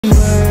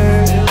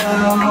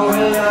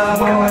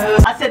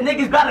I said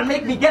niggas gotta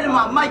make me get in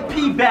my Mike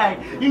P bag.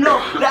 You know,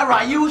 that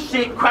Ryu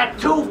shit, crack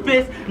 2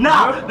 fists.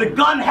 Nah, the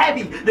gun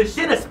heavy. The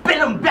shit'll spin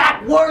them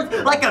backwards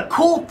like a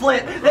cool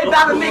flip. They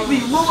gotta make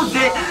me lose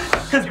it.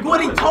 Cause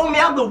Woody told me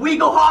I'm the We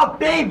Go Hard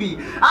baby.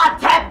 I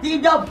tapped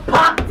these up,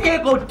 pop,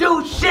 can't go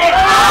do shit.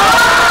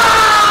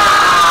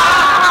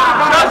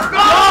 Let's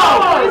go!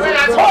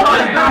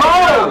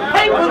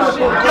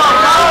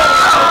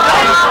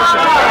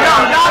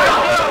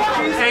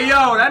 Hey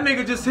yo, that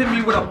nigga just hit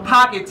me with a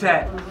pocket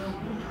tap.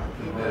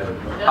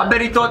 I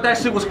bet he thought that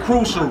shit was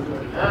crucial.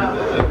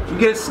 You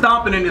get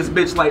stomping in this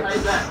bitch like,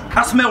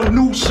 I smell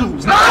new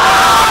shoes.